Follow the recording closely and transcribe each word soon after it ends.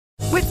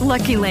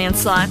Lucky Land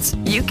Slots,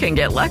 you can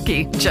get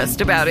lucky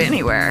just about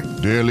anywhere.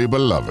 Dearly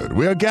beloved,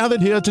 we are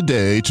gathered here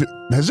today to...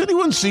 Has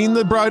anyone seen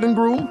the bride and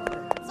groom?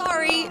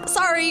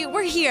 Sorry,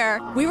 we're here.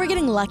 We were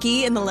getting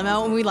lucky in the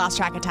limo and we lost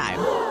track of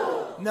time.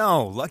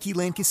 No, Lucky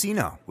Land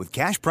Casino, with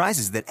cash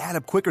prizes that add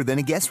up quicker than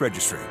a guest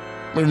registry.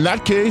 In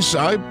that case,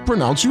 I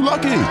pronounce you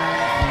lucky.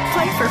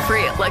 Play for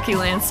free at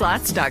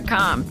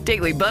LuckyLandSlots.com.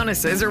 Daily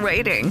bonuses are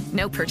waiting.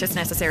 No purchase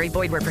necessary.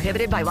 Void where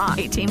prohibited by law.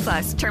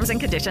 18+. Terms and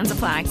conditions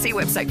apply. See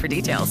website for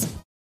details.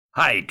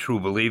 Hi, true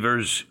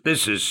believers.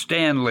 This is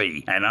Stan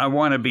Lee, and I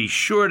want to be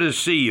sure to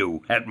see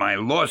you at my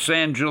Los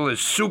Angeles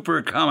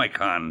Super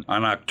Comic-Con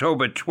on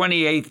October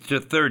 28th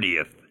to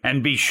 30th.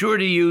 And be sure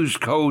to use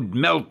code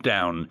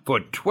MELTDOWN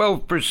for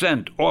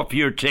 12% off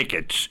your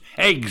tickets.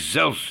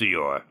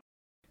 Excelsior!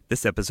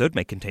 This episode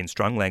may contain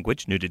strong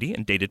language, nudity,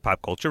 and dated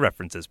pop culture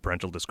references.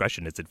 Parental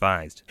discretion is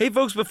advised. Hey,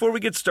 folks, before we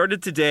get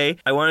started today,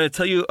 I want to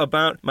tell you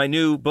about my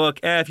new book.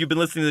 If you've been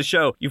listening to the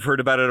show, you've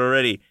heard about it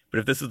already. But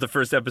if this is the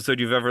first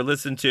episode you've ever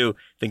listened to,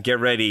 then get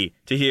ready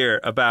to hear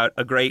about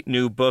a great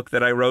new book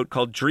that I wrote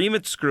called Dream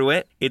It, Screw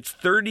It. It's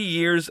 30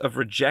 years of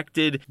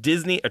rejected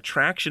Disney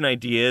attraction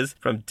ideas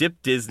from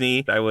Dip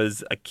Disney. I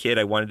was a kid.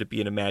 I wanted to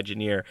be an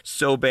Imagineer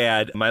so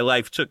bad. My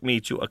life took me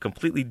to a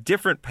completely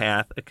different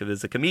path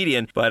as a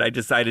comedian, but I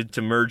decided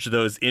to merge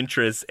those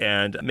interests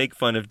and make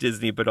fun of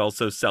Disney, but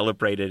also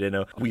celebrate it in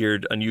a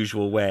weird,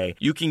 unusual way.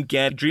 You can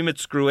get Dream It,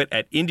 Screw It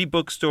at indie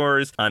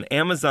bookstores, on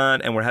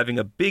Amazon, and we're having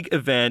a big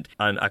event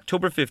on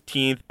October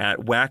 15th at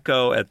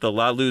Wacko at the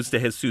La Luz de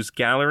Jesus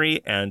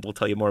Gallery, and we'll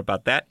tell you more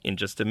about that in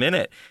just a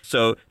minute.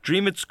 So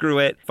Dream It, Screw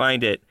It,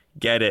 find it,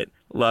 get it,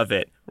 love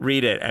it,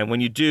 read it, and when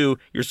you do,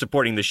 you're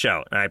supporting the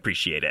show, and I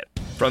appreciate it.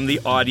 From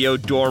the audio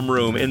dorm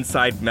room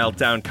inside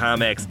Meltdown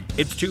Comics,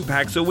 it's 2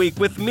 Packs a Week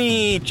with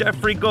me,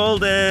 Jeffrey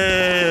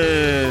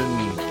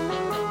Golden.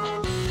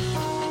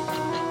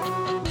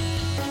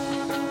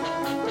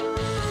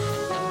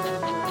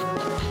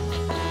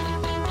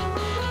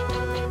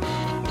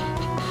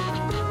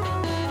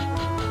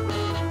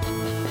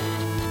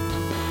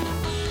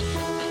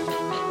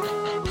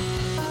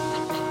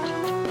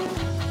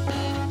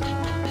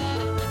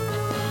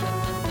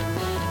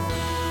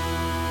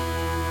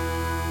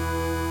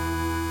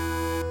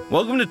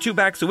 Welcome to 2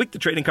 Packs a Week, the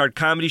trading card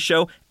comedy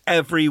show.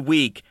 Every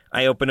week,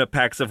 I open up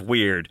packs of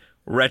weird,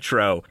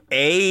 retro,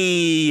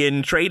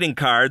 and trading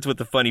cards with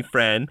a funny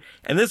friend.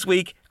 And this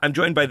week, I'm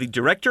joined by the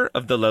director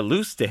of the La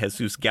Luz de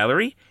Jesus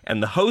Gallery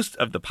and the host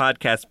of the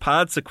podcast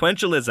Pod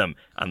Sequentialism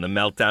on the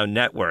Meltdown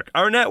Network.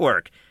 Our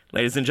network,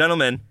 ladies and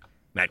gentlemen,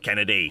 Matt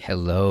Kennedy.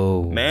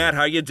 Hello. Matt,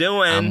 how you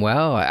doing? I'm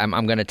well.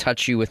 I'm going to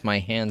touch you with my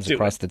hands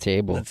across the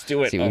table. Let's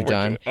do it. See what you've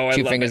done? I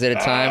 2 love fingers it.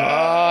 at a time.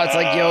 Oh, it's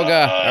like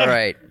yoga. All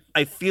right.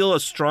 I feel a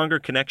stronger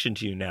connection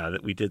to you now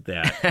that we did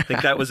that. I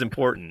think that was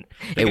important.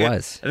 It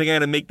was. I think I got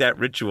to make that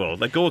ritual.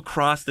 Like, go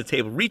across the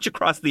table, reach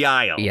across the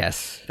aisle.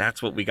 Yes.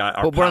 That's what we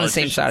got. But we're on the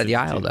same side of the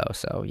aisle, though,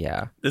 so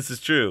yeah. This is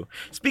true.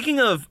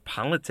 Speaking of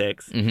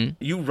politics,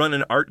 you run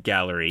an art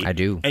gallery. I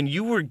do. And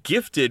you were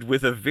gifted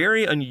with a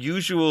very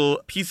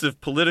unusual piece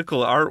of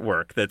political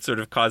artwork that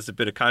sort of caused a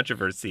bit of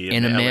controversy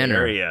in the LA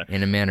area.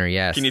 In a manner,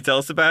 yes. Can you tell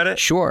us about it?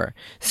 Sure.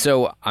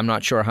 So I'm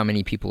not sure how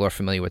many people are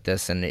familiar with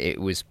this, and it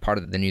was part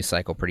of the news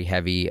cycle pretty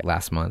heavy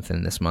last month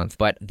and this month.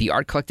 But the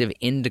art collective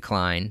In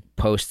Decline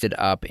posted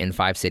up in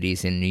 5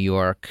 cities in New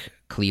York,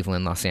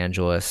 Cleveland, Los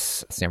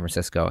Angeles, San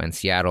Francisco, and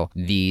Seattle,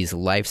 these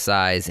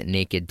life-size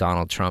naked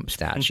Donald Trump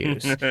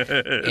statues.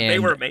 They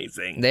were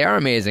amazing. They are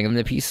amazing. And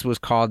the piece was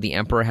called The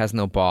Emperor Has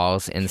No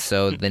Balls, and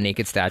so the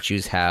naked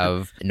statues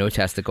have no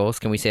testicles.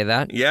 Can we say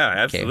that? Yeah,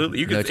 absolutely.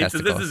 Okay, You can say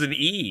this is an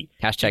E.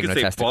 Hashtag you can no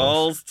say testicles.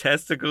 Balls,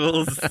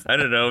 testicles, I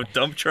don't know,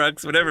 dump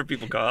trucks, whatever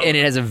people call it. And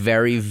it has a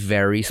very,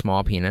 very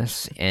small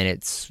penis, and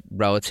it's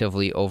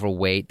relatively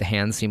overweight. The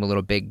hands seem a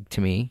little big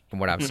to me from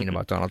what I've seen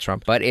about Donald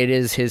Trump. But it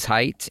is his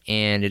height,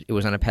 and it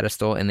was on a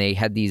pedestal, and they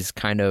had these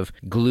kind of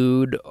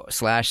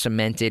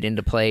glued/cemented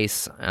into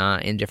place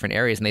in different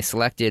areas. And they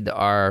selected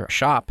our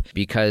shop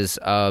because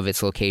of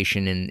its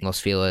location in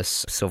Los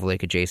Feliz, Silver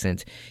Lake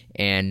adjacent,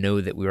 and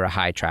know that we were a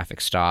high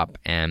traffic stop.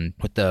 And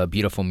with the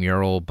beautiful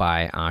mural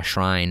by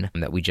Shrine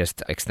that we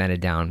just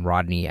extended down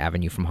Rodney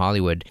Avenue from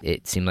Hollywood,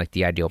 it seemed like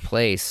the ideal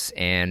place.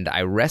 And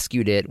I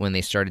rescued it when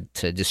they started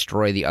to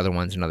destroy the other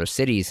ones in other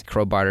cities,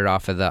 crowbarred it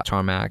off of the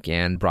tarmac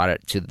and brought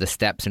it to the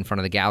steps in front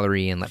of the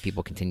gallery and let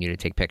people continue to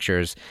take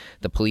pictures.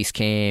 The police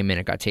came and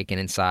it got taken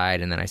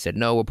inside, and then I said,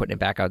 no, we're putting it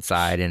back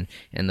outside. And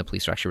the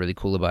police were actually really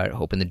cool about it,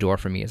 opened the door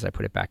for me as I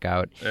put it back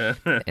out.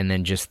 And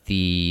then just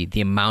the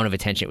amount of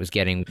attention it was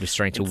getting was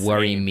starting to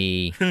worry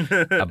me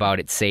about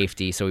its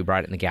safety. So we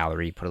brought it in the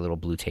gallery, put a little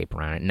blue tape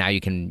around it. Now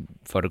you can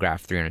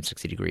photograph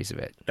 360 degrees of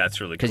it.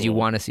 That's really cool. Because you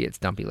want to see its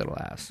dumpy little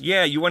ass.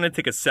 Yeah, you want to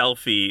take a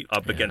selfie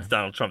up against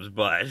Donald Trump's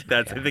butt.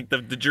 That's, I think,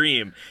 the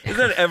dream. Isn't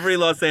that every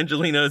Los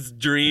Angelino's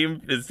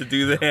dream is to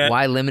do that?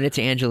 Why limit it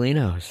to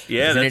Angelinos?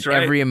 Yeah, Isn't that's it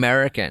right. Every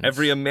American.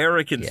 Every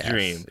American's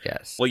dream.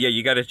 Yes. Well, yeah,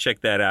 you got to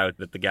check that out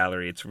at the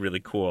gallery. It's really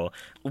cool.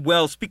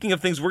 Well, speaking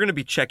of things we're going to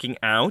be checking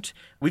out,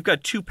 we've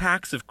got 2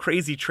 packs of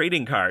crazy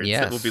trading cards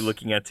that we'll be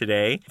looking at at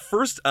today.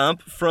 First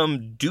up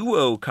from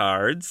Duo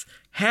Cards,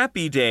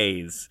 Happy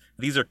Days.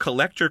 These are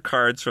collector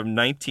cards from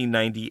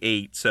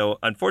 1998. So,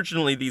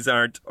 unfortunately, these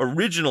aren't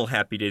original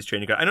Happy Days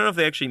trading cards. I don't know if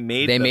they actually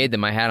made them. They made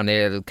them. I had them. They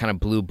had the kind of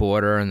blue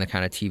border and the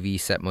kind of TV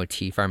set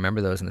motif. I remember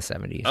those in the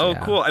 70s. Oh,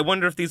 yeah. cool. I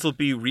wonder if these will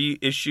be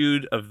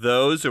reissued of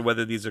those or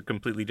whether these are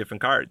completely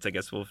different cards. I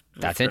guess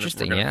That's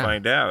interesting, we're gonna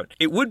find out.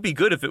 It would be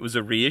good if it was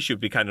a reissue.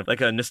 It'd be kind of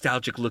like a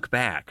nostalgic look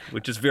back,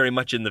 which is very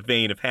much in the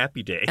vein of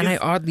Happy Days. And I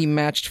oddly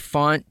matched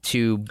font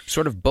to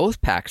sort of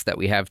both packs that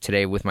we have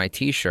today with my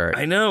T-shirt.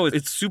 I know.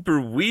 It's super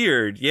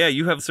weird. Yeah,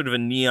 you have sort of a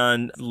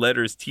neon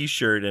letters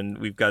T-shirt, and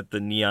we've got the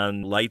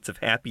neon lights of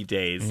Happy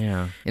Days.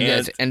 Yeah.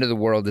 And End of the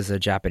World is a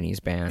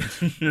Japanese band,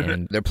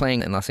 and they're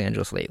playing in Los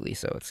Angeles lately,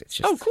 so it's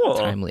just cool.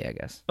 timely, I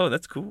guess. Oh,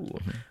 that's cool.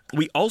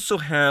 We also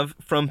have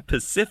from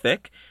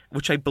Pacific,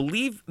 which I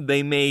believe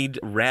they made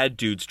Rad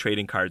Dudes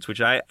trading cards,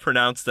 which I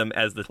pronounce them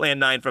as the Plan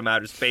 9 from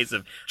outer space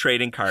of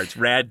trading cards,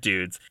 Rad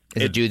Dudes.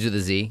 Is it Dudes with a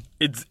Z?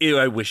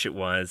 I wish it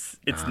was.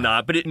 It's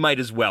not, but it might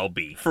as well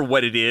be for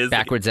what it is.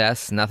 Backwards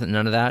S?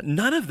 None of that?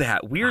 None of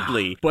that,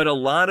 weirdly. But a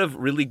lot of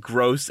really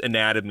gross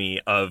anatomy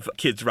of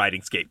kids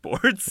riding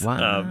skateboards.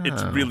 Wow.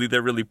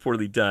 They're really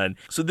poorly done.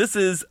 So this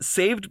is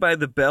Saved by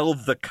the Bell,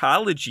 The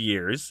College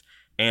Years,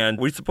 and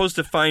we're supposed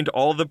to find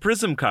all the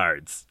Prism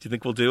cards. Do you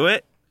think we'll do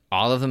it?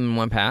 All of them in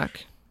one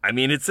pack? I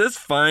mean, it says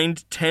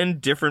find 10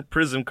 different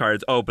Prism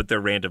cards. Oh, but they're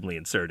randomly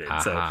inserted.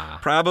 So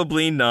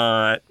probably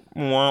not.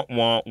 Wah,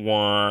 wah,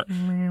 wah.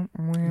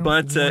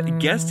 But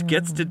guest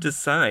gets to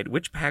decide.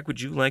 Which pack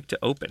would you like to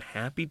open?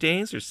 Happy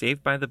Days or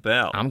Saved by the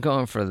Bell? I'm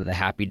going for the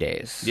Happy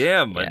Days.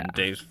 Yeah,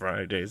 Mondays,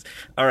 Fridays.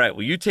 All right,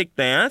 well, you take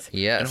that.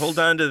 Yes. And hold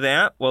on to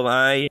that while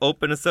I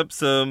open us up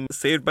some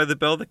Saved by the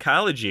Bell, The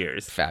College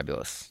Years.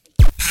 Fabulous.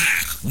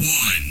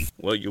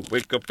 Well, you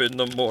wake up in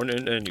the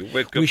morning and you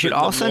wake up in the morning. We should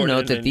also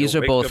note that these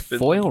are both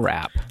foil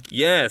wrap.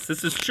 Yes,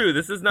 this is true.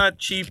 This is not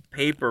cheap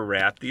paper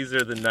wrap. These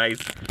are the nice,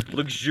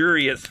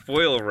 luxurious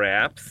foil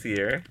wraps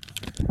here.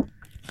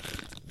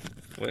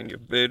 When your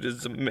bed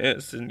is a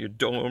mess and your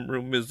dorm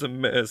room is a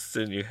mess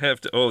and you have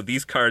to... Oh,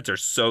 these cards are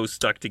so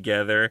stuck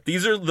together.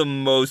 These are the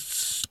most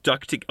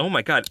stuck together. Oh,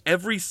 my God.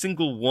 Every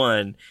single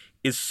one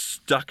is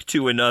stuck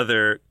to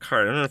another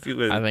card. I don't know if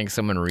you... I think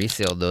someone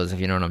resealed those, if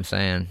you know what I'm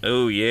saying.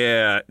 Oh,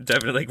 yeah.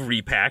 Definitely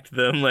repacked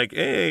them. Like,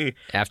 hey...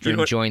 After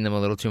enjoying them a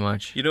little too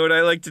much. You know what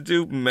I like to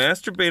do?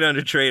 Masturbate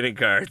onto trading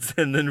cards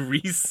and then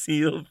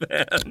reseal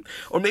them.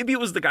 Or maybe it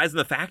was the guys in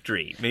the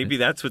factory. Maybe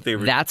that's what they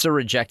were... That's a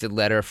rejected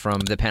letter from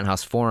the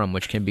Penthouse Forum,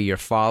 which can be your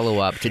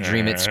follow-up to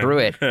Dream It, Screw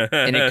It.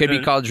 And it could be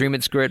called Dream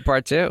It, Screw It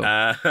Part 2.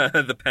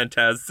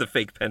 The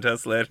fake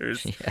Penthouse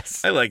letters.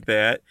 Yes. I like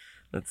that.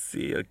 Let's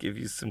see. I'll give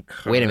you some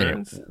cards. Wait a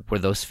minute. Were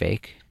those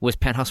fake? Was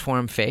Penthouse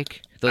Forum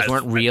fake? Those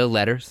weren't real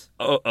letters?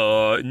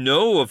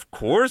 No, of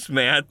course,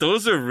 Matt.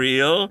 Those are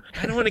real.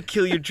 I don't want to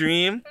kill your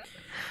dream.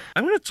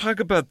 I want to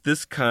talk about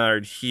this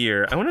card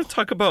here. I want to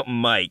talk about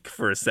Mike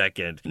for a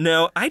second.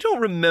 Now, I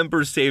don't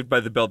remember Saved by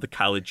the Bell, The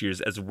College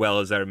Years, as well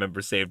as I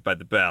remember Saved by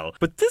the Bell.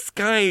 But this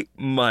guy,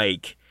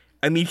 Mike,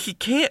 I mean, he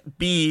can't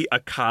be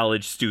a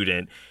college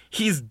student.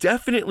 He's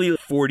definitely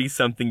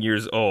 40-something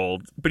years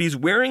old, but he's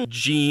wearing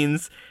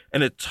jeans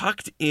and a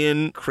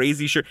tucked-in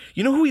crazy shirt.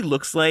 You know who he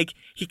looks like?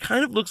 He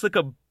kind of looks like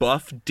a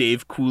buff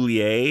Dave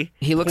Coulier.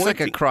 He looks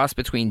like a cross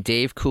between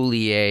Dave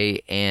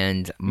Coulier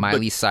and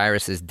Miley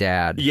Cyrus's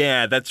dad.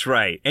 Yeah, that's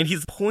right. And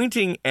he's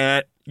pointing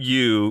at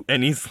you,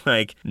 and he's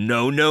like,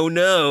 no, no,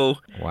 no.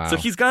 Wow. So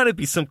he's got to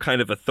be some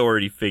kind of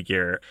authority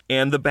figure.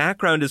 And the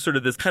background is sort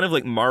of this kind of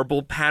like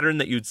marble pattern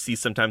that you'd see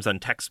sometimes on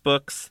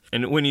textbooks.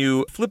 And when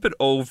you flip it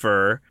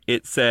over,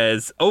 it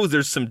says, oh,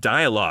 there's some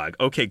dialogue.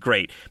 Okay,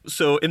 great.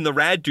 So in the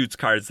Rad Dudes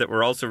cards that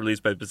were also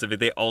released by Pacific,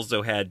 they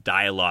also had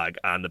dialogue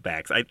on the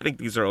backs. I think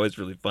these are always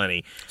really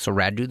funny. So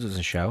Rad Dudes was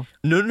a show?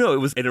 No. It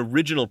was an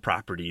original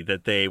property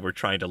that they were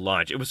trying to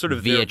launch. It was sort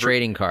of via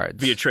trading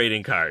cards. Via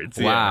trading cards.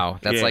 Wow. Yeah.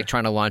 That's like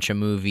trying to launch a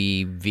movie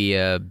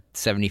via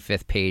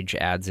 75th page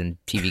ads and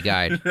TV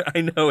Guide.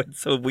 I know,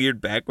 it's a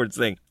weird backwards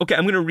thing. Okay,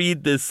 I'm going to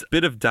read this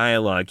bit of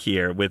dialogue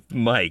here with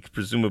Mike,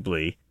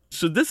 presumably.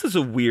 So this is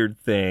a weird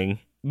thing.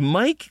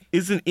 Mike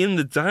isn't in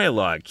the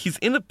dialogue. He's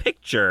in a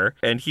picture,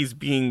 and he's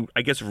being,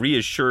 I guess,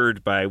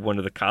 reassured by one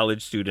of the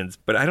college students,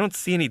 but I don't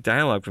see any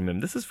dialogue from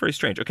him. This is very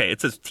strange. Okay,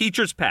 it says,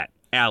 teacher's pet,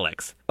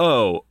 Alex.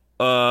 Oh,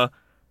 I'll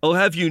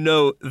have you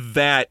know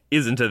that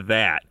isn't a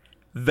that.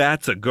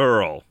 That's a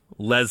girl,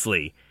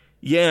 Leslie.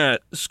 Yeah,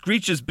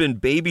 Screech has been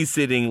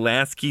babysitting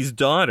Lasky's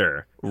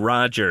daughter,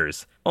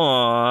 Rogers.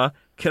 Aw,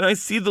 can I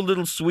see the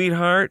little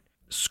sweetheart?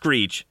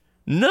 Screech.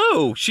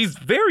 No, she's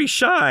very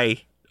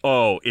shy.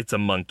 Oh, it's a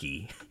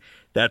monkey.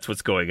 That's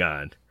what's going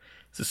on.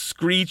 So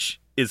Screech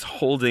is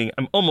holding,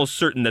 I'm almost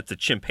certain that's a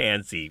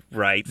chimpanzee,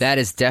 right? That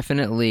is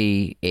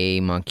definitely a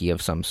monkey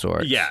of some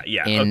sort. Yeah,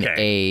 in okay.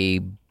 a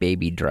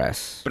baby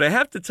dress. But I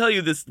have to tell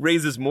you, this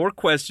raises more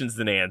questions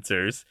than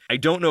answers. I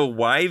don't know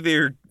why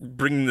they're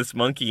bringing this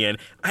monkey in.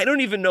 I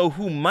don't even know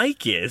who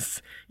Mike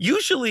is.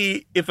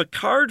 Usually, if a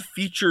card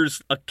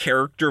features a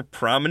character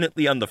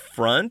prominently on the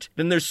front,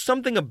 then there's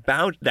something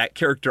about that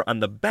character on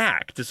the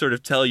back to sort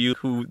of tell you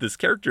who this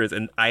character is.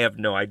 And I have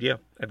no idea.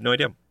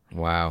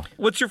 Wow.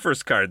 What's your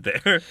first card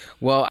there?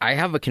 Well, I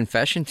have a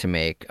confession to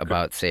make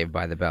about Saved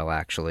by the Bell,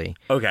 actually.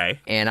 Okay.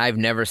 And I've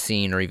never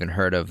seen or even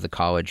heard of the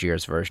college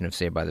years version of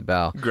Saved by the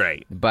Bell.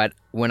 Great. But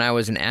when I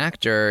was an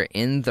actor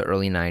in the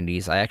early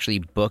 90s, I actually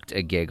booked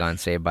a gig on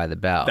Saved by the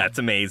Bell. That's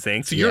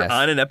amazing. So you're Yes.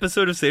 on an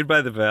episode of Saved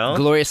by the Bell?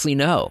 Gloriously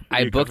no.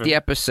 I booked the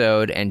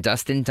episode, and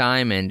Dustin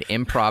Diamond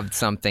improv'd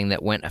something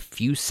that went a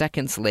few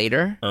seconds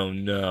later. Oh,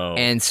 no.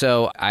 And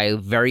so I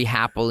very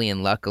happily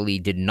and luckily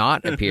did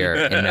not appear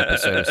in an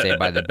episode of Saved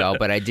by the Bell,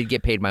 but I did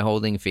get paid my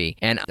holding fee.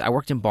 And I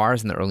worked in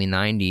bars in the early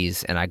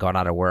 90s, and I got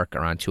out of work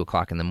around 2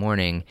 o'clock in the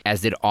morning,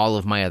 as did all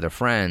of my other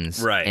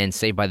friends. Right. And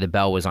Saved by the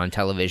Bell was on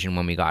television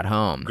when we got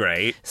home.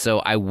 Great. So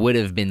I would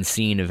have been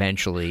seen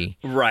eventually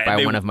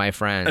by one of my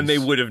friends. And they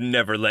would have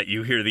never let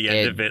you hear the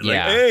end of it. Like,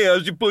 yeah. hey,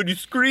 how's your buddy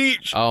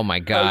Screech? Oh, my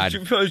God.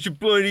 How's your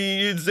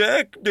buddy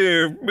Zach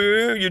there?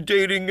 You're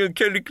dating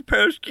Kelly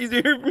Kapowski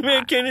there,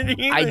 man,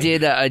 Kennedy? I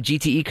did a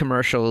GTE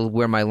commercial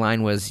where my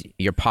line was,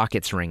 "Your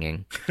pocket's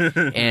ringing."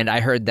 And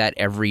I heard that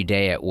every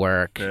day at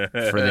work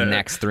for the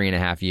next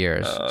 3.5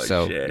 years.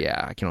 Shit.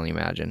 Yeah, I can only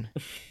imagine.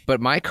 But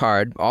my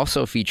card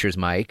also features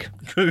Mike.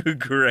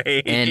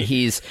 Great. And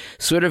he's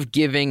sort of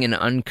giving an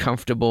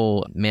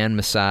uncomfortable man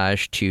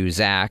massage to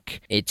Zach.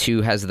 It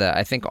too has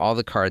I think all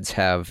the cards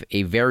have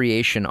a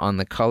variation on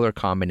the color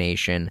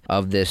combination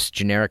of this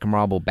generic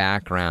marble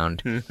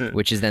background,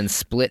 which is then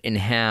split in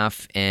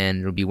half, and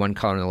it'll be one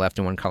color on the left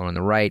and one color on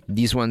the right.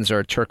 These ones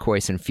are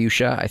turquoise and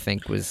fuchsia, I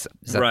think is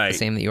that the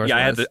same that yours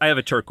was? Yeah, I have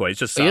a turquoise.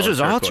 Just yours was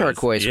solid all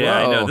turquoise.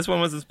 Yeah, Whoa. I know. This one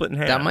wasn't split in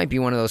half. That might be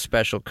one of those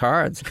special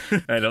cards.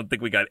 I don't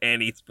think we got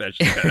any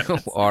special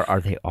cards. Or are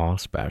they all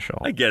special?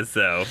 I guess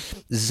so.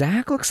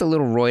 Zach looks a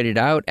little roided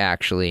out,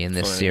 actually, in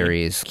this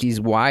series.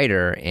 He's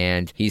wider,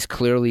 and he's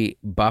clearly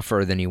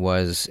buffer than he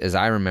was, as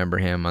I remember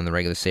him, on the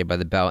regular Saved by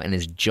the Bell, and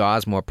his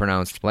jaw's more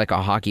pronounced, like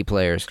a hockey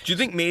player's. Do you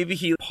think maybe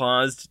he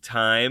paused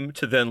time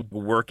to then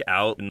work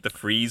out in the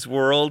freeze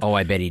world? Oh,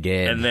 I bet he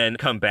did. And then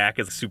come back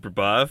as super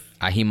buff?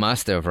 He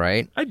must have,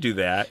 right? I'd do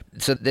that.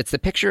 So it's the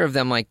picture of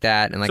them like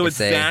that, and like so I it's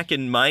say, Zach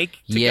and Mike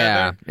together?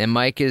 Yeah, and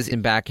Mike is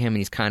in back of him, and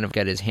he's kind of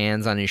got his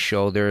hands on his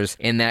shoulders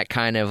in that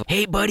kind of,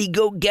 hey, buddy,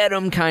 go get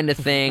him kind of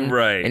thing.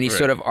 Right. And he's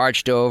sort of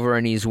arched over,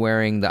 and he's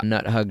wearing the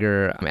nut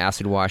hugger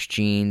acid wash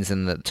jeans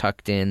and the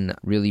tucked in,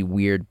 really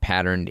weird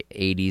patterned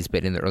 80s,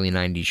 but in the early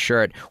 90s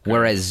shirt.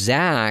 Whereas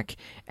Zach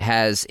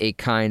has a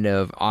kind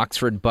of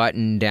Oxford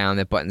button down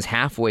that buttons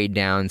halfway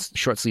down,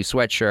 short sleeve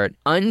sweatshirt,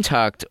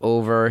 untucked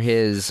over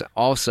his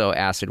also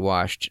acid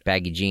washed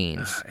baggy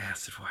jeans.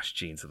 Acid wash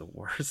jeans are the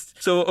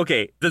worst. So,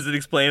 okay, does it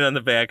explain on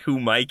the back who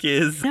Mike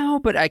is? No,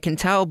 but I can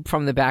tell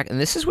from the back, and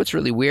this is what's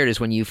really weird,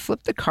 is when you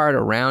flip the card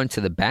around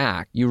to the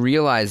back, you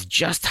realize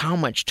just how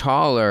much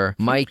taller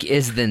Mike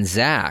is than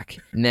Zach.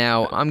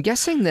 Now, I'm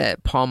guessing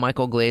that Paul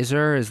Michael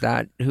Glaser, is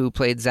that who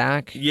played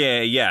Zach?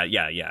 Yeah.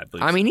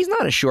 I mean, he's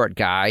not a short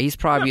guy. He's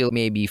probably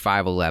maybe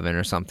 5'11"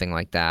 or something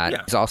like that.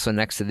 Yeah. He's also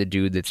next to the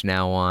dude that's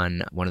now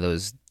on one of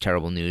those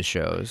terrible news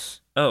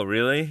shows. Oh,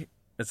 really?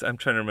 I'm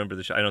trying to remember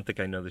the show. I don't think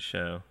I know the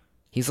show.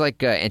 He's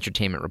like an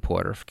entertainment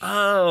reporter.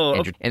 Oh,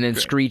 okay. And then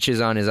Screech is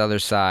on his other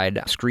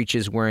side. Screech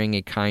is wearing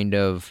a kind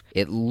of,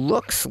 it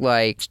looks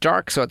like, it's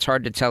dark, so it's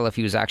hard to tell if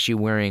he was actually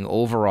wearing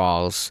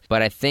overalls,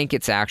 but I think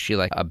it's actually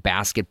like a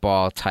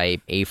basketball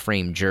type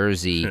A-frame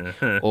jersey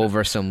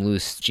over some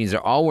loose jeans.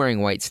 They're all wearing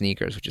white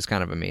sneakers, which is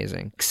kind of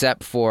amazing,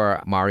 except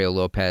for Mario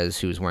Lopez,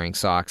 who's wearing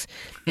socks.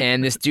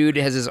 And this dude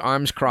has his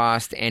arms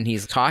crossed, and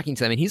he's talking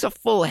to them, and he's a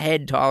full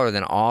head taller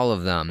than all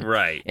of them.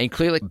 Right. And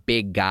clearly a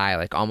big guy,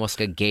 like almost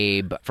like a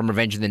Gabe from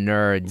Revenge of the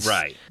Nerds.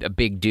 Right. A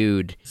big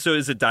dude. So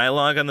is it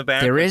dialogue on the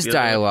back? There is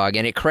dialogue,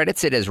 and it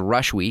credits it as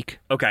Rush Week.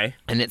 Okay.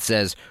 And it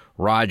says,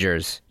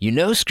 Rogers, you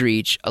know,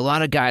 Screech, a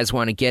lot of guys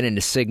want to get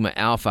into Sigma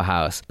Alpha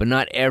House, but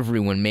not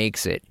everyone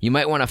makes it. You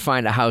might want to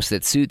find a house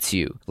that suits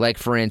you. Like,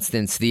 for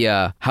instance,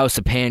 the House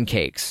of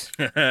Pancakes.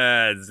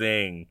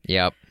 Zing.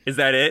 Yep. Is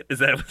that it? Is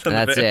that what's on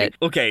That's the back? it.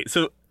 Okay,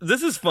 so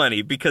this is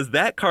funny because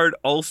that card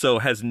also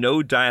has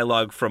no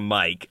dialogue from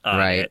Mike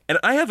on it. And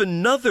I have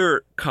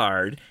another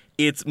card.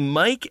 It's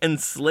Mike and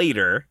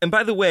Slater. And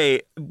by the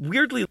way,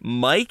 weirdly,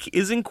 Mike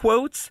is in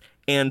quotes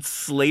and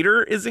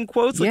Slater is in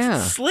quotes. Like,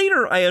 yeah.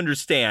 Slater, I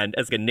understand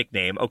as a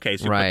nickname. Okay,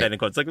 so you put that in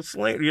quotes. Like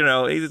Slater, you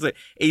know, he's like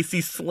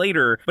AC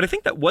Slater. But I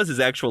think that was his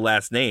actual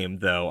last name,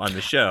 though, on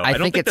the show. I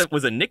don't think that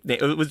was a nickname.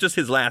 It was just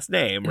his last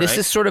name, right? This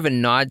is sort of a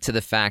nod to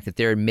the fact that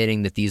they're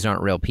admitting that these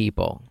aren't real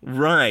people.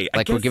 Right.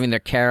 Like, we're giving their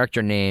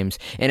character names.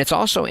 And it's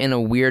also in a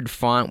weird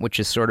font, which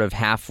is sort of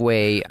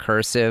halfway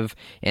cursive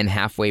and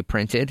halfway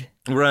printed.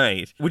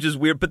 Right, which is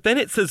weird. But then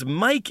it says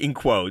Mike in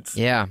quotes.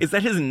 Yeah. Is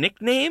that his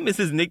nickname? Is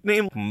his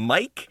nickname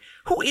Mike?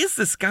 Who is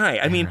this guy?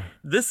 I mean,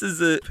 this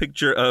is a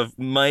picture of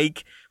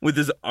Mike with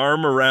his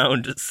arm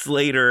around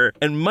Slater,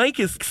 and Mike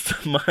is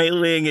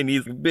smiling, and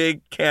he's a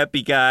big,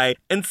 cappy guy,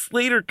 and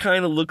Slater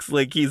kind of looks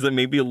like he's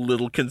maybe a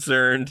little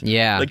concerned.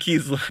 Yeah. Like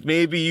he's like,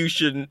 maybe you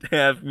shouldn't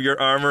have your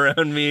arm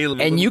around me.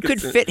 And you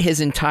could fit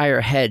his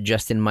entire head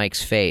just in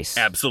Mike's face.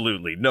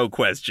 Absolutely. No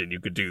question you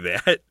could do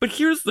that. But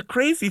here's the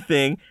crazy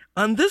thing.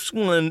 On this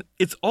one,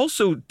 it's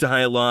also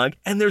dialogue,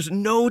 and there's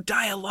no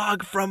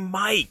dialogue from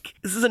Mike.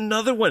 This is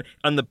another one.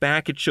 On the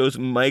back, it shows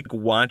Mike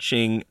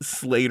watching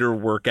Slater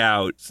work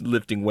out,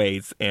 lifting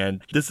weights,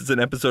 and this is an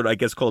episode, I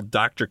guess, called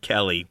Dr.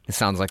 Kelly. It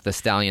sounds like the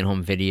Stallion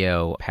Home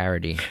Video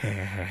parody.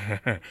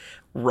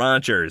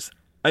 Rogers,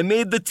 I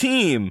made the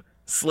team.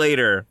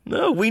 Slater,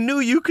 no, we knew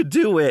you could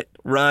do it.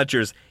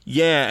 Rogers,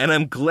 yeah, and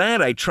I'm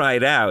glad I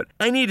tried out.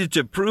 I needed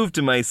to prove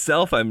to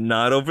myself I'm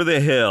not over the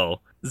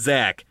hill.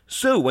 Zach,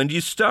 so when do you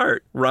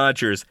start?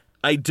 Rogers,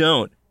 I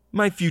don't.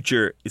 My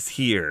future is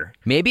here.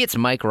 Maybe it's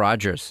Mike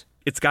Rogers.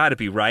 It's got to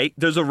be, right?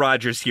 There's a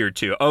Rogers here,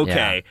 too.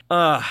 Okay.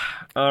 All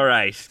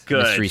right.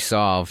 Good. Mystery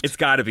solved. It's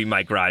got to be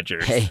Mike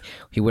Rogers. Hey,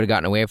 he would have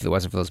gotten away if it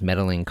wasn't for those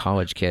meddling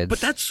college kids.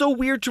 But that's so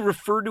weird to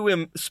refer to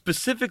him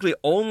specifically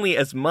only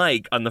as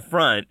Mike on the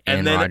front.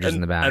 And then Rogers in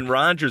the back. And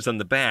Rogers on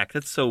the back.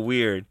 That's so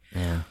weird.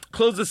 Yeah.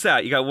 Close this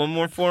out. You got one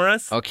more for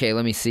us? Okay,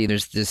 let me see.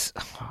 There's this.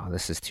 Oh,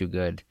 this is too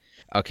good.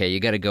 Okay, you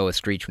got to go with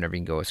Screech whenever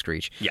you can go with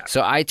Screech. Yeah.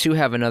 So I, too,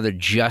 have another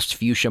just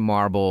fuchsia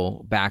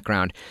marble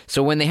background.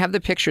 So when they have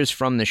the pictures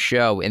from the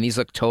show, and these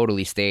look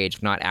totally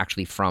staged, not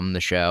actually from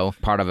the show,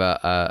 part of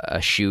a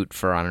shoot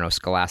for, I don't know,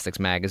 Scholastics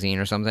magazine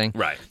or something.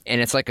 Right.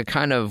 And it's like a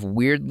kind of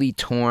weirdly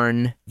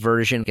torn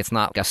version. It's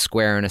not a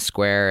square and a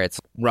square. It's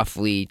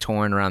roughly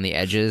torn around the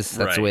edges.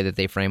 That's the way that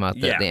they frame out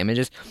the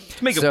images.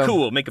 To make them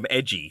cool, make them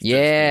edgy.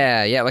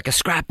 Yeah, like a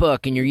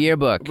scrapbook in your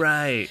yearbook.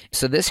 Right.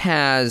 So this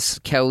has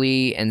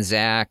Kelly and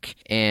Zach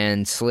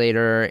and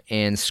Slater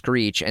and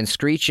Screech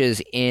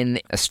is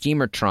in a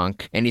steamer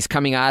trunk, and he's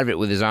coming out of it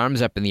with his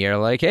arms up in the air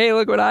like, hey,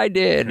 look what I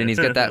did, and he's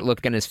got that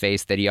look on his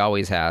face that he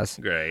always has.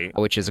 Great.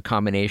 Which is a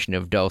combination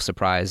of dull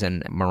surprise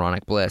and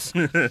moronic bliss.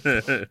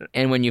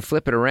 And when you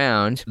flip it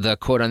around, the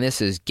quote on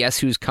this is, guess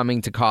who's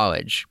coming to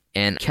college?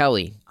 And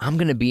Kelly, I'm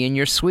going to be in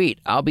your suite.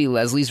 I'll be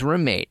Leslie's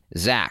roommate.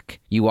 Zach,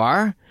 you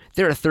are?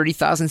 There are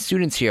 30,000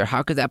 students here.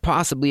 How could that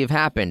possibly have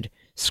happened?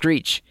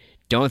 Screech,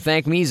 don't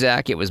thank me,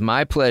 Zach. It was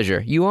my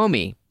pleasure. You owe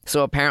me.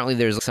 So apparently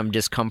there's some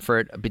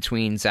discomfort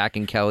between Zach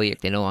and Kelly.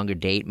 They no longer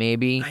date,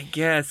 maybe. I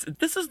guess.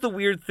 This is the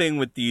weird thing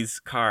with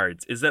these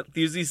cards, is that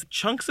there's these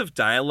chunks of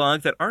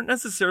dialogue that aren't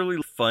necessarily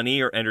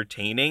funny or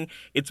entertaining.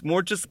 It's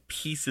more just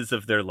pieces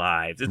of their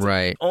lives. It's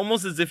right.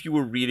 Almost as if you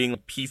were reading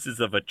pieces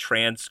of a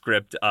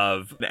transcript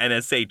of an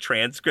NSA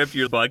transcript.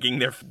 You're bugging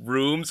their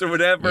rooms or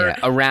whatever. Yeah,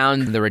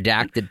 around the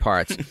redacted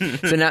parts.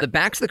 So now the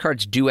backs of the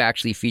cards do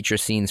actually feature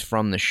scenes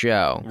from the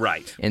show.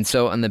 Right. And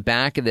so on the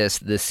back of this,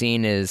 the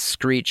scene is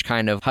Screech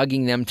kind of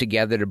hugging them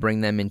together to bring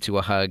them into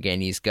a hug,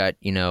 and he's got,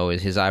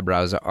 his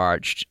eyebrows are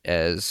arched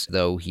as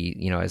though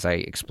he, as I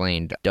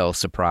explained, dull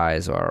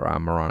surprise or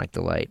moronic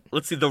delight.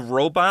 Let's see, the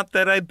robot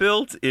that I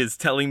built is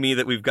telling me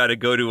that we've got to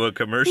go to a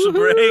commercial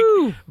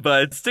break,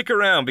 but stick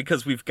around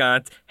because we've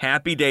got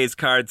Happy Days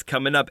cards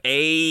coming up.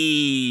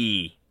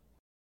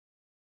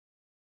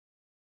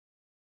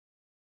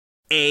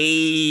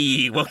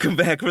 Hey, welcome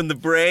back from the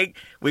break.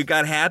 We've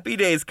got Happy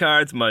Days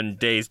cards.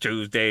 Mondays,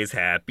 Tuesdays,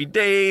 Happy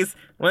Days.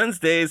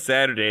 Wednesdays,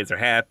 Saturdays are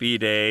Happy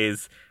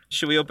Days.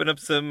 Should we open up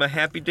some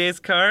Happy Days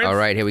cards? All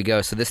right, here we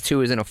go. So this,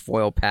 too, is in a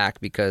foil pack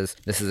because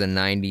this is a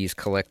 90s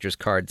collector's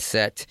card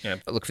set. Yep.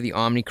 Look for the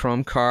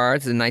Omnichrome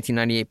cards, the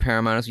 1998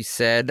 Paramount, as we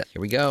said.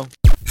 Here we go.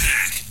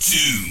 Pack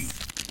 2.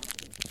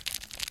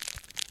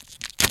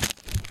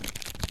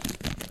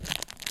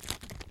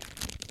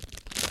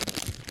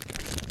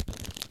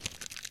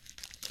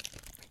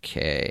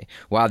 Okay.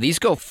 Wow, these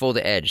go full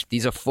to edge.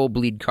 These are full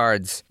bleed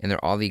cards, and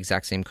they're all the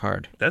exact same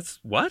card.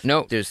 That's what?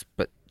 No,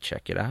 but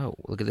check it out.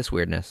 Look at this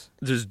weirdness.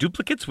 There's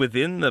duplicates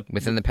within the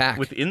pack.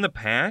 Within the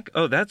pack?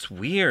 Oh, that's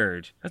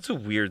weird. That's a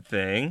weird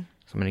thing.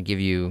 So I'm going to give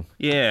you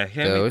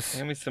those.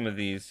 Hand me some of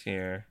these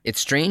here.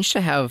 It's strange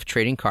to have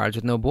trading cards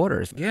with no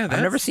borders. Yeah,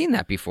 I've never seen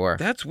that before.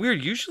 That's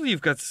weird. Usually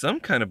you've got some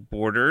kind of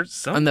border,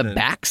 something. On the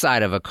back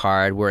side of a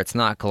card where it's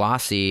not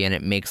glossy and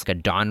it makes like a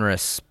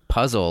Donruss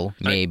puzzle,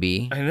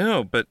 maybe. I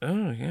know, but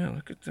oh yeah,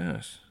 look at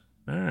this.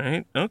 All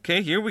right.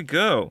 Okay, here we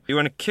go. You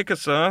want to kick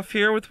us off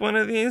here with one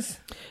of these?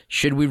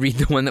 Should we read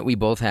the one that we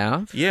both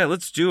have? Yeah,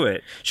 let's do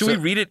it. Should we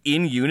read it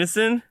in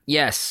unison?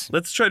 Yes.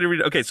 Let's try to read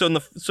it. Okay, so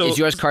is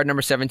yours card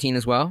number 17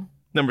 as well?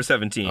 Number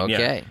 17,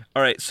 okay. Yeah.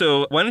 All right,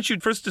 so why don't you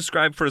first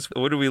describe for us,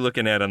 what are we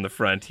looking at on the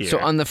front here? So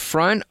on the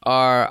front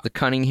are the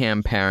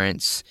Cunningham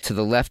parents. To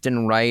the left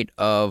and right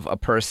of a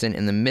person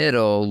in the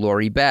middle,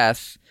 Lori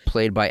Beth.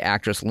 played by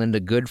actress Linda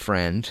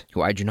Goodfriend,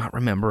 who I do not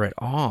remember at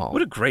all.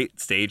 What a great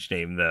stage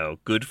name, though.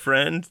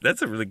 Goodfriend?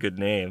 That's a really good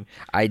name.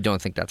 I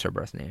don't think that's her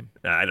birth name.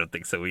 I don't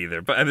think so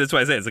either. But that's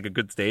why I say it's like a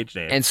good stage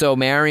name. And so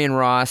Marion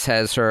Ross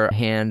has her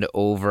hand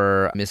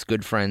over Miss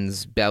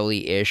Goodfriend's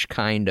belly-ish,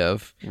 kind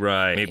of.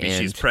 Right. Maybe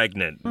she's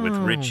pregnant with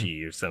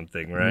Richie or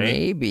something,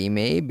 right?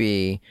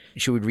 Maybe.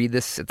 Should we read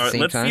this at the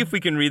same let's time? see if we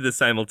can read this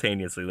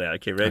simultaneously.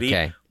 Okay, ready?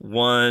 Okay.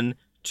 1,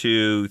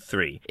 2,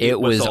 3. It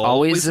was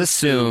always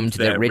assumed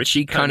that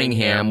Richie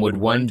Cunningham would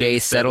one day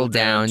settle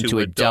down to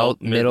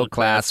adult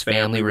middle-class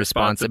family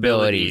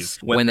responsibilities.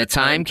 When the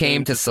time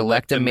came to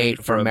select a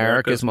mate for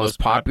America's most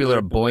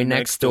popular boy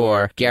next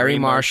door, Gary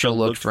Marshall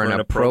looked for an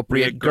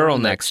appropriate girl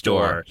next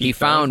door. He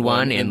found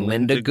one in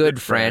Linda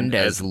Goodfriend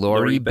as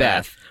Lori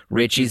Beth,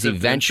 Richie's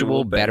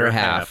eventual better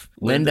half.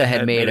 Linda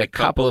had made a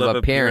couple of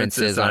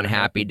appearances on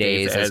Happy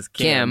Days as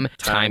Kim,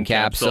 Time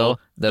Capsule,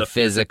 The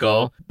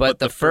Physical, but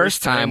the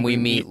first time we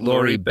meet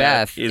Lori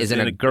Beth is in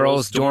a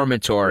girls'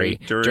 dormitory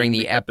during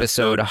the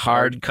episode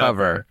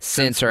Hardcover.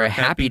 Since her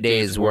Happy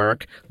Days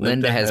work,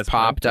 Linda has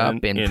popped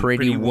up in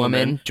Pretty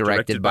Woman,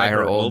 directed by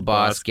her old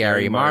boss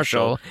Gary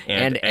Marshall,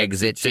 and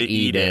Exit to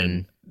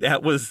Eden.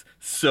 That was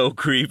so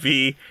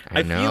creepy.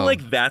 I feel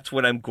like that's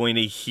what I'm going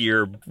to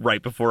hear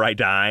right before I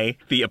die.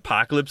 The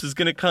apocalypse is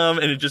going to come,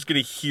 and I'm just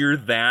going to hear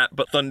that,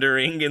 but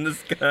thundering in the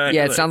sky.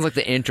 Yeah, it sounds like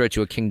the intro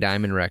to a King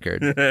Diamond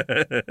record.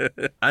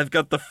 I've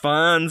got the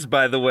Fonz,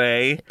 by the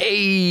way.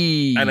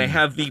 Hey! And I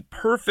have the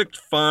perfect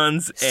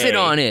Fonz A. Sit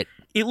on it.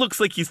 It looks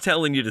like he's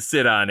telling you to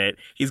sit on it.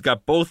 He's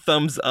got both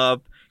thumbs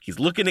up. He's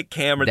looking at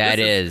camera. This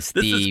is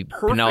the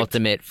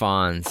penultimate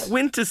Fonz.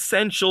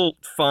 Quintessential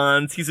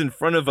Fonz. He's in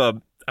front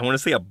of I want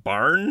to say a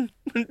barn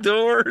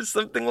door or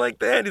something like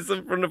that. He's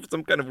in front of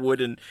some kind of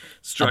wooden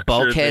structure. A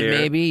bulkhead, there.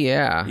 maybe?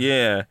 Yeah.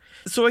 Yeah.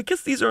 So I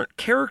guess these aren't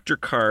character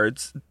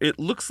cards. It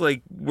looks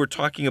like we're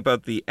talking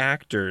about the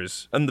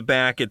actors. On the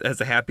back, it has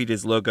a Happy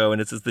Days logo,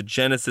 and it says the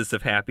genesis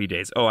of Happy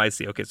Days. Oh, I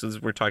see. Okay, so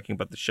we're talking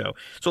about the show.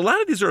 So a lot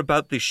of these are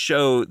about the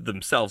show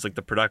themselves, like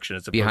the production,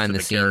 as opposed behind to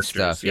the scenes characters.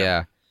 stuff.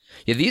 Yeah.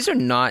 Yeah, these are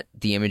not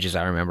the images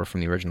I remember from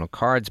the original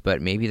cards,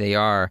 but maybe they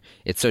are.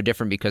 It's so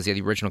different because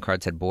the original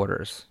cards had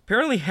borders.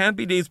 Apparently,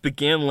 Happy Days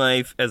began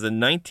life as a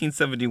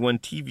 1971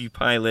 TV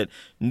pilot,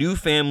 New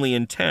Family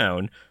in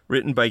Town,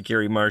 written by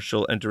Gary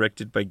Marshall and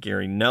directed by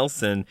Gary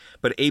Nelson.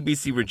 But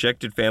ABC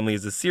rejected Family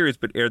as a series,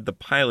 but aired the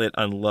pilot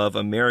on Love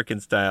American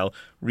Style,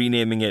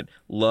 renaming it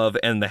Love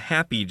and the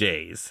Happy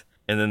Days.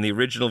 And then the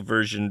original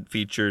version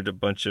featured a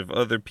bunch of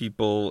other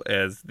people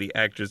as the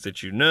actors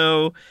that you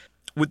know.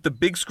 With the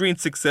big screen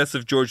success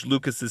of George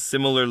Lucas's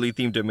similarly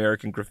themed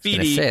American Graffiti, I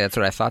was gonna say, that's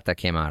what I thought that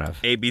came out of.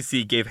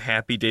 ABC gave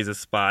Happy Days a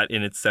spot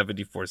in its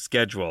 74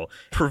 schedule,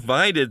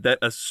 provided that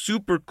a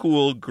super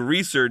cool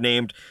greaser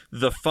named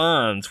The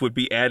Fonz would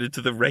be added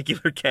to the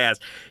regular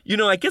cast. You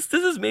know, I guess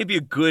this is maybe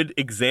a good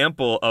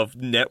example of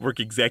network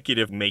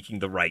executive making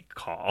the right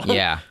call.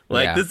 Yeah.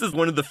 This is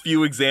one of the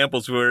few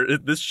examples where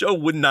this show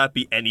would not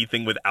be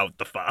anything without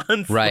The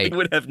Fonz. Right. It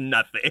would have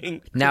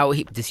nothing. Now,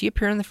 does he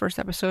appear in the first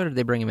episode, or did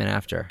they bring him in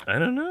after?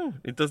 I don't know.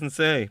 It doesn't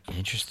say.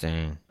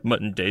 Interesting.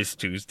 Mondays,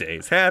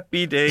 Tuesdays,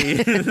 Happy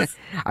Days.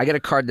 I got a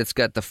card that's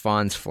got the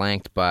Fonz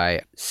flanked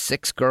by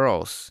 6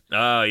 girls.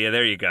 Oh, yeah,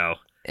 there you go.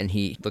 And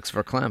he looks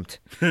verklempt.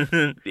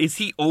 Is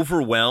he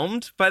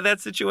overwhelmed by that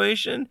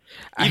situation?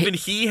 Even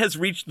he has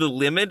reached the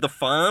limit. The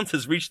Fonz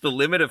has reached the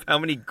limit of how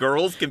many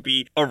girls can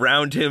be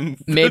around him.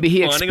 Maybe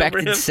he fawning over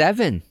expected him?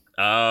 7.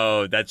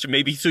 Oh, that's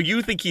maybe. So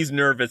you think he's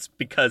nervous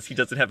because he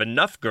doesn't have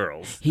enough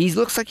girls? He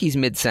looks like he's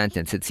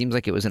mid-sentence. It seems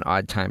like it was an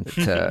odd time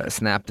to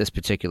snap this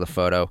particular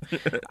photo.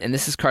 And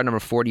this is card number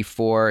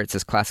 44. It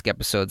says classic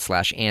episode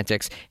 /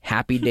 antics.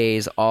 Happy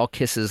Days, all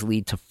kisses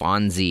lead to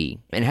Fonzie.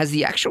 And it has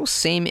the actual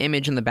same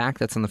image in the back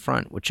that's on the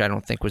front, which I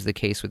don't think was the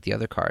case with the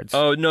other cards.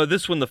 Oh, no,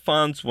 this one, the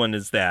Fonz one,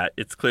 is that.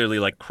 It's clearly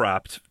like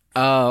cropped.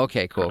 Oh,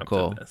 okay, cool.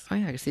 Oh,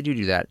 yeah, I guess they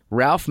do that.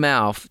 Ralph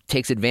Malph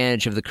takes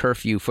advantage of the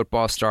curfew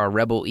football star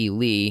Rebel E.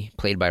 Lee,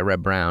 played by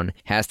Reb Brown,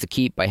 has to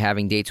keep by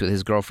having dates with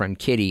his girlfriend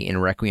Kitty in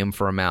Requiem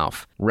for a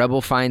Malph.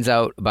 Rebel finds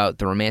out about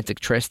the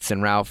romantic trysts,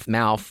 and Ralph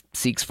Malph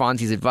seeks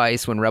Fonzie's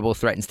advice when Rebel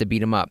threatens to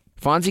beat him up.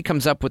 Fonzie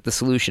comes up with the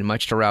solution,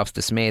 much to Ralph's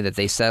dismay, that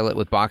they settle it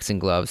with boxing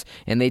gloves,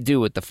 and they do,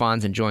 with the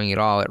Fonz enjoying it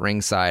all at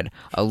ringside,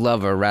 a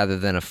lover rather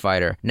than a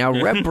fighter. Now,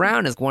 Reb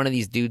Brown is one of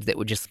these dudes that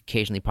would just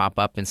occasionally pop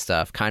up and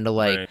stuff, kind of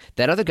like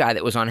that other guy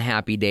that was on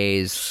Happy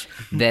Days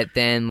that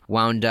then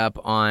wound up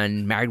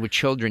on Married with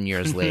Children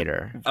years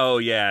later. Oh,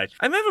 yeah.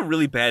 I'm having a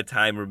really bad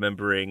time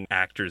remembering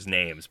actors'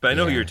 names, but I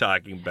know who you're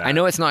talking about. I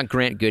know it's not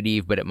Grant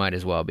Goodeve, but it might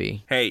as well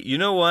be. Hey, you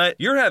know what?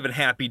 You're having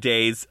happy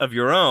days of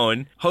your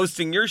own,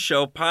 hosting your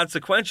show,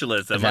 Podsequentially.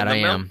 Consequentialism That on I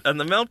am. On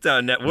the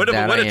Meltdown Net. What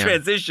That a I am.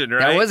 transition,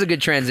 right? That was a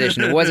good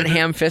transition. It wasn't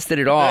ham-fisted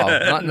at all.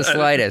 Not in the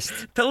slightest.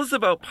 Tell us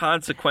about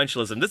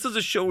Podsequentialism. This is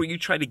a show where you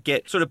try to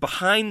get sort of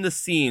behind the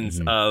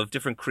scenes of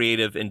different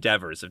creative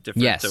endeavors, of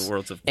different Yes.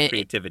 worlds of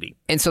creativity.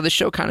 And so the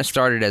show kind of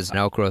started as an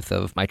outgrowth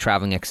of my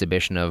traveling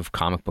exhibition of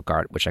comic book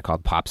art, which I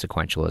called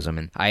Popsequentialism.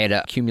 And I had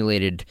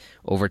accumulated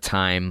over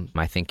time,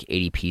 I think,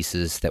 80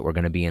 pieces that were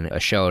going to be in a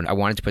show. And I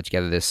wanted to put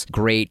together this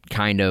great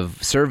kind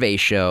of survey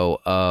show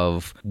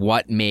of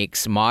what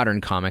makes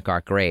modern comic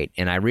art great.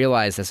 And I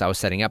realized as I was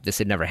setting up, this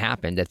had never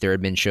happened, that there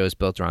had been shows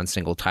built around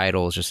single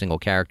titles or single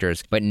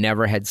characters, but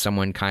never had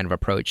someone kind of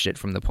approached it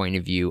from the point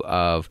of view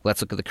of,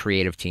 let's look at the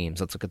creative teams,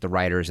 let's look at the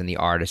writers and the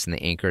artists and the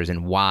inkers,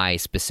 and why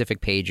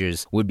specific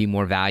pages would be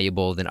more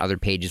valuable than other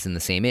pages in the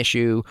same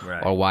issue,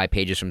 Right. or why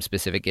pages from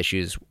specific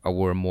issues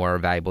were more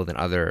valuable than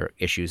other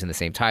issues in the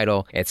same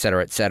title, et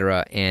cetera, et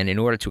cetera. And in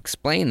order to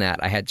explain that,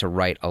 I had to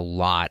write a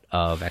lot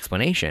of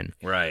explanation.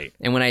 Right.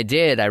 And when I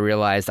did, I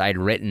realized I'd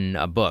written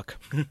a book.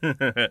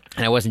 And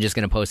I wasn't just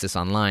going to post this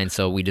online,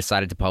 so we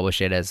decided to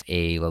publish it as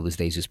a La Luz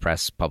de Jesus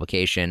Press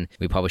publication.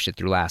 We published it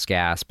through Last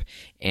Gasp,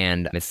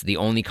 and it's the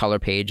only color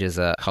page is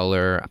a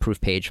color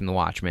proof page from The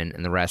Watchmen,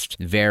 and the rest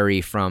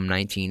vary from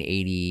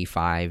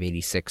 1985,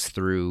 86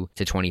 through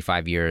to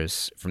 25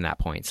 years from that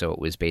point. So it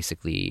was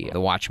basically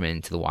The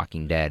Watchmen to The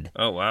Walking Dead.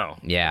 Oh, wow.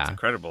 Yeah. That's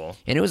incredible.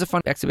 And it was a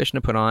fun exhibition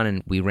to put on,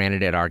 and we ran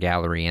it at our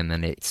gallery, and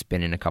then it's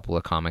been in a couple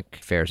of comic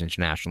fairs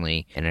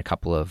internationally and a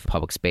couple of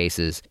public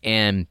spaces.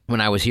 And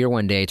when I was here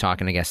one day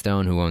talking to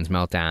Gaston, who owns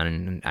Meltdown,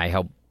 and I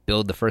helped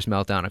build the first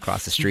Meltdown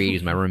across the street.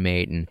 He's my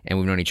roommate, and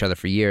we've known each other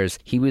for years.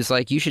 He was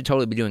like, you should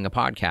totally be doing a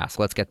podcast.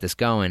 Let's get this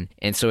going.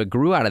 And so it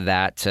grew out of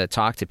that to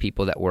talk to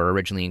people that were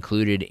originally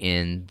included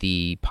in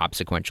the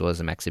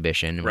Popsequentialism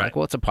exhibition. And we're like,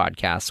 well, it's a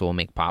podcast, so we'll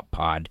make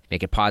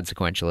make it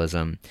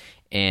Podsequentialism.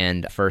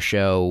 And first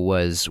show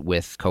was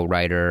with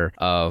co-writer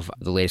of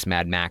the latest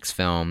Mad Max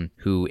film,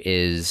 who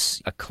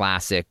is a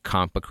classic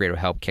comic book creator who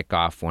helped kick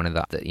off one of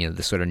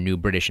the sort of new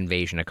British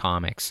invasion of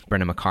comics,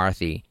 Brendan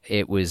McCarthy.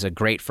 It was a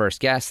great first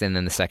guest, and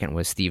then the second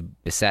was Steve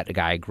Bissette, a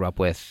guy I grew up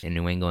with in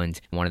New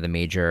England, one of the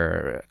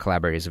major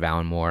collaborators of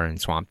Alan Moore and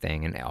Swamp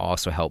Thing, and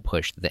also helped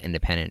push the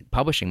independent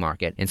publishing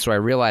market. And so I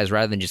realized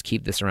rather than just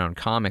keep this around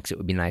comics, it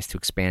would be nice to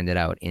expand it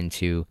out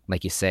into,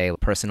 like you say,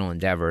 personal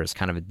endeavors,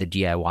 kind of the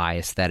DIY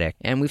aesthetic.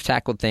 And we've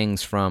tackled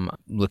things from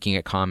looking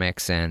at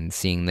comics and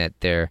seeing that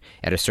there,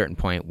 at a certain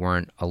point,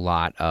 weren't a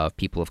lot of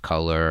people of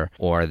color,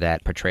 or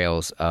that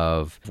portrayals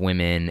of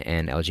women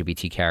and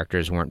LGBT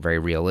characters weren't very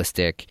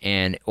realistic.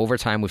 And over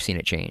time, we've seen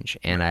it change.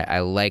 And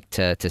I like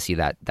to see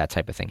that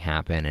type of thing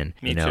happen. And,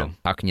 Me too.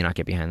 how can you not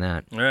get behind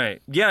that?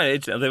 Right. Yeah,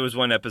 there was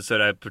one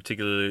episode I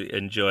particularly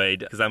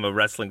enjoyed because I'm a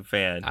wrestling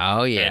fan.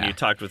 Oh, yeah. And you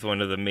talked with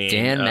one of the main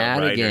Dan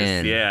Madigan.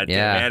 writers. Yeah,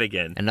 Dan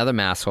Madigan. Another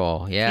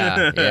masshole.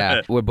 Yeah,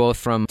 yeah. We're both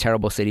from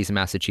terrible cities in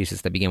Massachusetts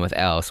that begin with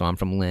L. So I'm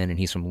from Lynn and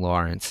he's from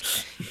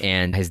Lawrence.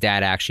 And his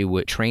dad actually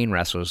would train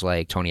wrestlers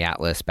like Tony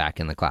Atlas back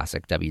in the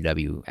classic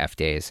WWF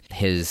days.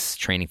 His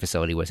training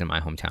facility was in my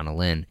hometown of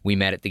Lynn. We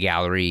met at the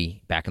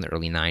gallery back in the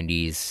early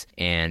 90s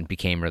and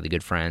became really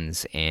good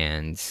friends.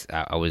 And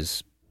I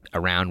was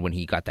around when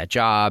he got that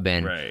job,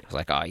 and I was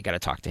like, oh, you got to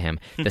talk to him.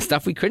 The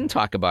stuff we couldn't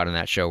talk about in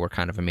that show were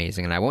kind of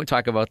amazing, and I won't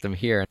talk about them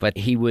here, but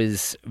he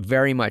was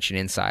very much an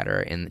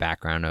insider in the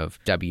background of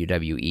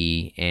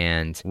WWE.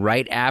 And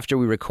right after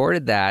we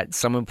recorded that,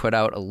 someone put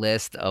out a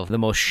list of the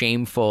most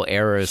shameful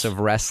errors of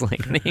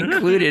wrestling. They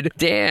included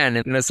Dan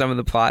and some of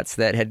the plots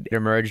that had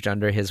emerged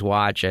under his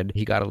watch, and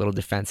he got a little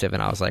defensive,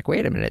 and I was like,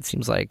 wait a minute, it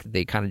seems like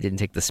they kind of didn't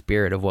take the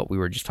spirit of what we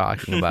were just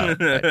talking about.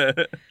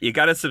 You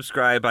got to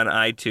subscribe on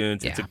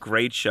iTunes. It's a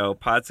great show.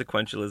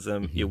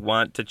 Podsequentialism. You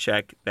want to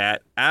check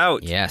that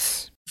out.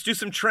 Yes. Let's do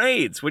some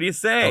trades. What do you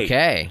say?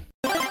 Okay.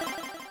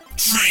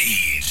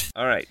 Trade.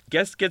 All right.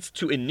 Guest gets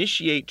to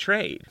initiate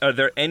trade. Are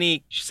there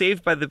any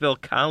Saved by the Bell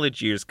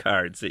college years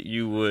cards that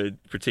you would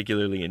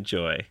particularly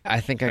enjoy? I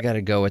think I got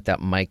to go with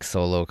that Mike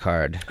Solo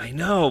card. I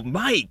know.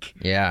 Mike.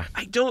 Yeah.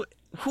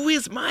 Who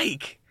is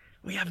Mike?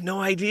 We have no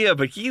idea,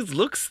 but he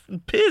looks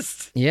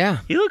pissed.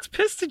 Yeah. He looks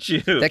pissed at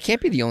you. That can't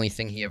be the only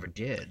thing he ever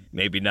did.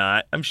 Maybe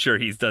not. I'm sure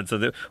he's done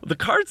something. The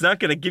card's not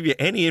going to give you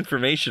any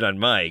information on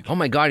Mike. Oh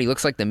my God, he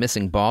looks like the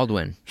missing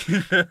Baldwin. He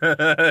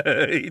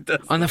does.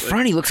 On the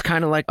front, he looks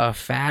kind of like a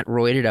fat,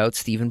 roided out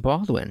Stephen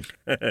Baldwin.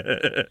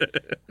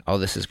 Oh,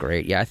 this is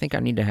great. Yeah, I think I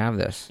need to have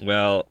this.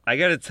 Well, I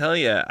got to tell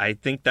you, I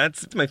think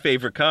that's my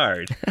favorite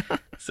card.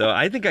 So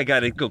I think I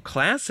got to go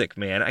classic,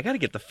 man. I got to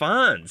get the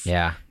Fonz.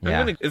 Yeah.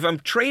 If I'm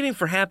trading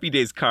for Happy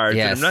Days cards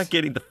and I'm not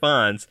getting the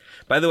Fonz.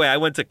 By the way, I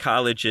went to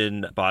college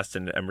in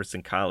Boston,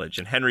 Emerson College,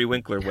 and Henry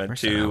Winkler went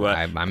to...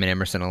 I'm an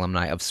Emerson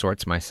alumni of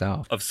sorts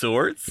myself. Of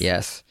sorts?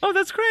 Yes. Oh,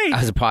 that's great. I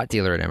was a pot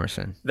dealer at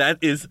Emerson. That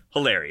is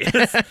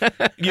hilarious.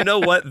 You know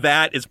what?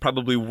 That is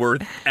probably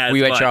worth as much. Were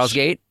you at Charles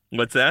Gate?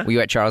 What's that? Were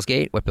you at Charles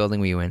Gate? What building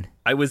were you in?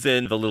 I was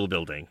in the little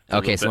building.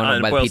 Okay, so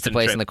one by the pizza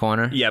place in the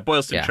corner? Yeah,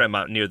 Boylston Trim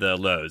out near the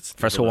Lowe's.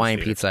 First Hawaiian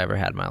pizza I ever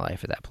had in my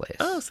life at that place.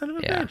 Oh, son of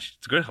a bitch.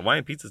 It's good.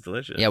 Hawaiian pizza's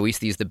delicious. Yeah, we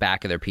used to use the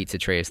back of their pizza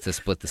trays to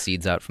split the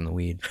seeds out from the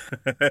weed.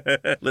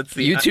 Let's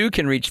see. You too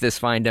can reach this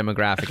fine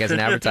demographic as an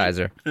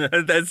advertiser.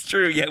 That's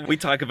true. Yeah, we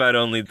talk about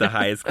only the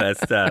highest class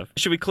stuff.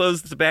 Should we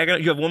close the bag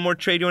out? You have one more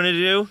trade you want to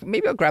do?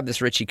 Maybe I'll grab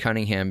this Richie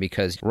Cunningham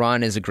because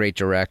Ron is a great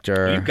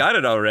director. You got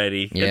it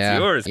already. Yeah. It's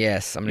yours.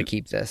 Yes, I'm going to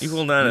keep this. You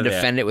hold on to that.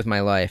 Defend it with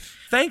my life.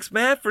 Thanks,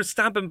 Matt, for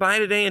stopping by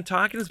today and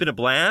talking. It's been a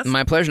blast.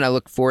 My pleasure, and I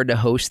look forward to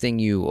hosting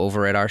you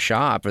over at our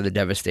shop for the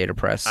Devastator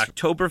Press.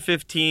 October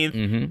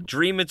 15th,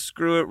 Dream It,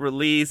 Screw It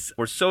release.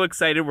 We're so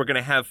excited. We're going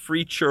to have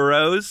free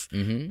churros.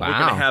 Wow. We're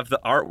going to have the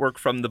artwork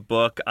from the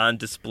book on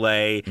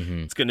display.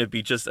 It's going to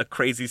be just a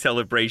crazy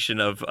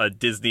celebration of a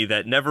Disney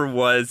that never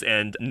was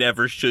and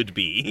never should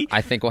be.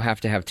 I think we'll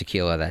have to have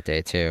tequila that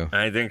day, too.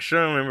 I think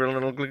so. Remember a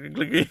little gluggy,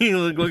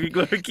 gluggy,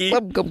 gluggy.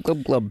 Glub, glub,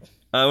 glub, glub.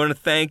 I want to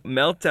thank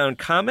Meltdown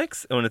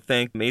Comics. I want to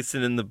thank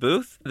Mason in the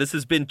booth. This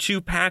has been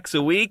 2 packs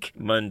a week.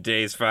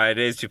 Mondays,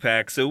 Fridays, 2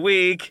 packs a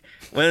week.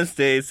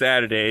 Wednesdays,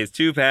 Saturdays,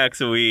 2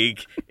 packs a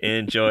week.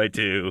 Enjoy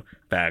 2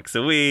 packs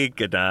a week.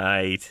 Good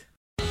night.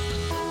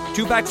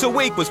 2 Packs a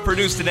Week was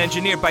produced and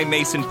engineered by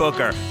Mason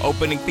Booker.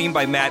 Opening theme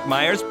by Matt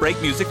Myers. Break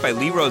music by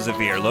Lee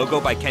Rosevere. Logo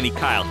by Kenny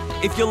Kyle.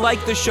 If you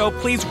like the show,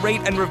 please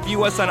rate and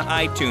review us on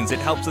iTunes. It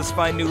helps us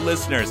find new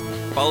listeners.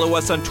 Follow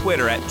us on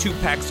Twitter at 2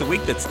 Packs a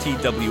Week, that's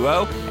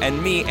TWO,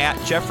 and me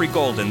at Jeffrey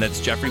Golden, that's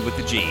Jeffrey with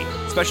the G.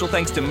 Special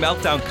thanks to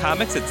Meltdown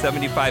Comics at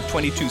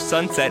 7522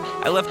 Sunset.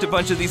 I left a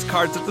bunch of these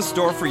cards at the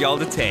store for y'all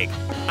to take.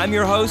 I'm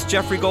your host,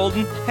 Jeffrey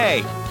Golden.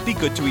 Hey, be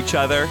good to each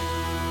other.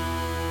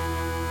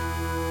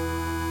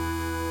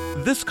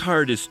 This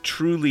card is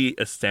truly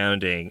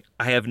astounding.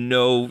 I have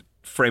no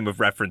frame of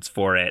reference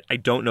for it. I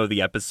don't know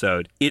the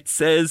episode. It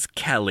says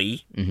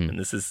Kelly, and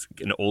this is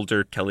an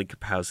older Kelly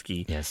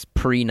Kapowski. Yes,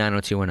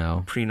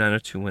 pre-90210.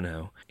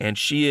 Pre-90210. And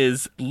she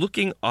is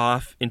looking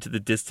off into the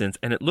distance,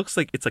 and it looks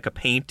like it's like a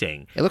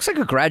painting. It looks like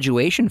a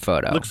graduation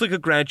photo. It looks like a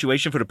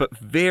graduation photo, but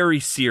very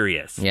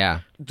serious.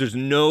 Yeah. There's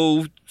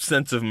no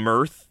sense of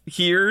mirth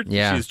here.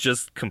 Yeah. She's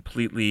just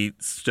completely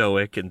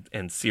stoic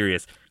and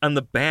serious. On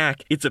the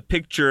back, it's a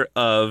picture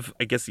of,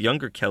 I guess,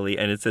 younger Kelly,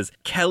 and it says,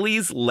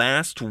 Kelly's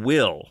Last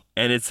Will.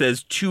 And it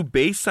says, to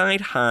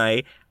Bayside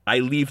High, I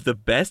leave the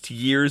best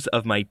years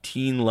of my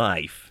teen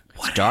life.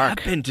 What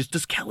happened?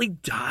 Does Kelly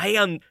die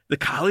on the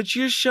college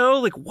years show?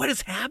 Like, what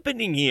is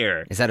happening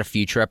here? Is that a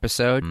future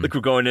episode? Like, we're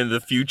going into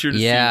the future to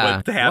see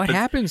what happens. What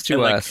happens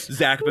to and, us? Like,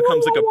 Zach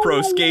becomes like a pro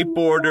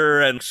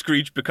skateboarder, and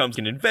Screech becomes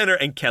an inventor,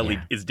 and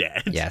Kelly is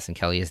dead. Yes, and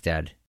Kelly is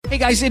dead. Hey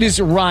guys, it is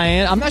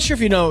Ryan. I'm not sure if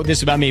you know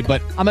this about me,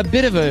 but I'm a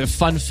bit of a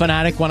fun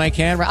fanatic when I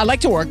can. I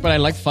like to work, but I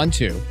like fun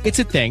too. It's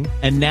a thing.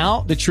 And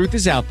now the truth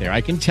is out there.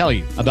 I can tell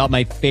you about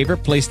my favorite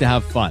place to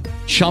have fun.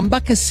 Chumba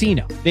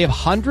Casino. They have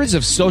hundreds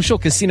of social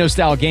casino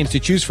style games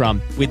to choose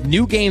from with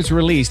new games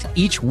released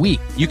each week.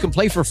 You can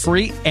play for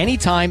free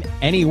anytime,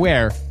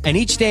 anywhere. And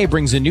each day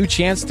brings a new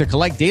chance to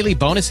collect daily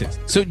bonuses.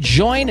 So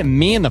join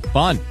me in the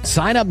fun.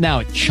 Sign up now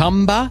at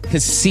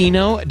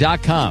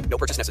ChumbaCasino.com. No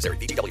purchase necessary.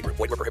 VGW Group.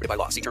 Void where prohibited by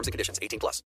law. See terms and conditions. 18+.